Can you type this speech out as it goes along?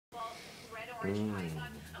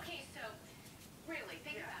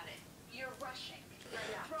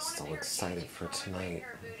So excited for tonight.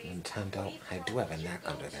 Nintendo. I do have a neck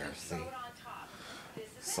under there, see?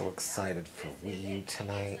 So excited for Wii U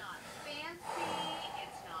tonight.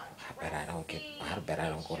 I bet I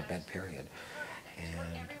don't go to bed, period.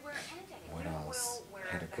 And what else?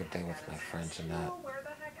 I had a good day with my friend Jeanette.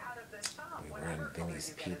 We were in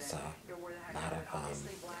Vinny's Pizza. A lot of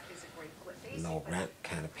low rent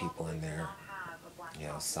kind of people in there. You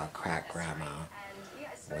know, saw crack grandma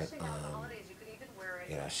with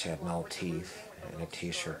she had no teeth and a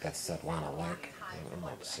t-shirt that said wanna lick. Oh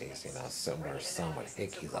jeez, somewhere son with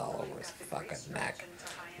hickeys all over his fucking neck.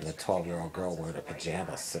 And the 12-year-old girl wearing her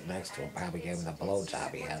pajamas sitting next to him probably gave him the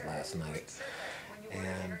blowjob he had last night.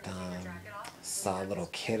 And saw a little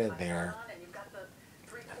kid in there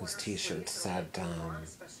whose t-shirt said,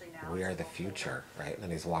 we are the future, right?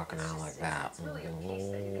 And he's walking around like that.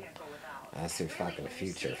 That's your fucking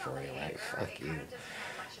future for you, right? Fuck you.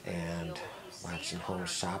 And watching Home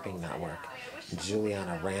Shopping Network,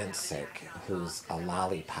 Juliana Rancic, who's a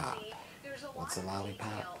lollipop. What's a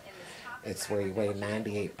lollipop? It's where you weigh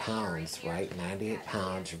 98 pounds, right? 98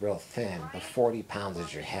 pounds, you're real thin, but 40 pounds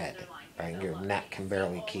is your head, right? Your neck can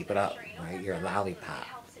barely keep it up, right? You're a lollipop.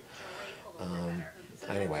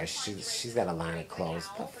 Anyway, she's got a line of clothes.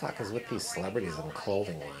 What the fuck is with these celebrities and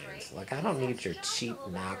clothing lines? Like, I don't need your cheap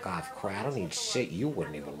knockoff crap. I don't need shit you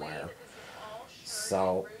wouldn't even wear.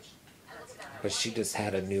 So, but she just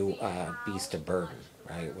had a new beast of burden,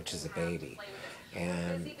 right? Which is a baby.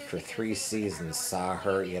 And for 3 seasons saw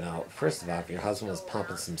her, first of all, if your husband was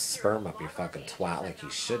pumping some sperm up your fucking twat like you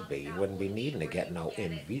should be, you wouldn't be needing to get no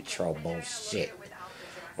in vitro bullshit.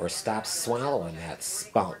 Or stop swallowing that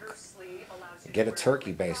spunk. Get a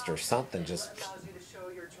turkey baster or something, just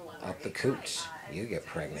up the cooch. You get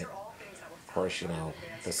pregnant. Of course,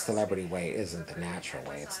 the celebrity way isn't the natural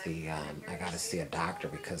way. It's the, I gotta see a doctor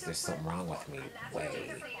because there's something wrong with me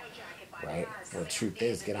way. Right? Well, the truth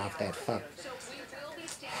is, get off that fuck.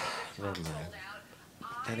 Never mind.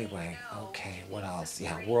 Anyway, okay, what else?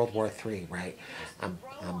 Yeah, World War III, right? I'm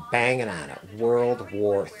banging on it. World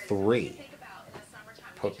War III.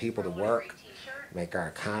 Put people to work, make our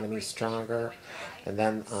economy stronger, and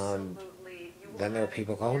then there are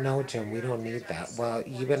people go, oh no, Jim, we don't need that. Well,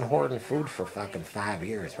 you've been hoarding food for fucking 5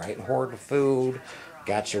 years, right? Hoarding food,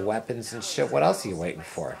 got your weapons and shit. What else are you waiting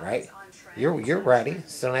for, right? You're ready.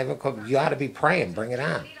 So you ought to be praying. Bring it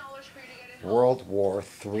on. World War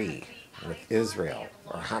III with Israel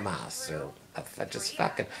or Hamas or just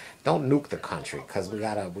fucking don't nuke the country because we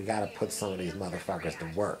gotta put some of these motherfuckers to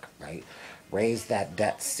work, right? Raise that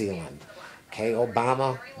debt ceiling. Okay,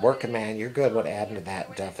 Obama, working man, you're good with adding to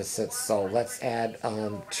that deficit, so let's add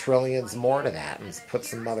trillions more to that and put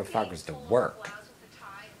some motherfuckers to work.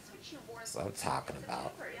 That's what I'm talking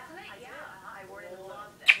about.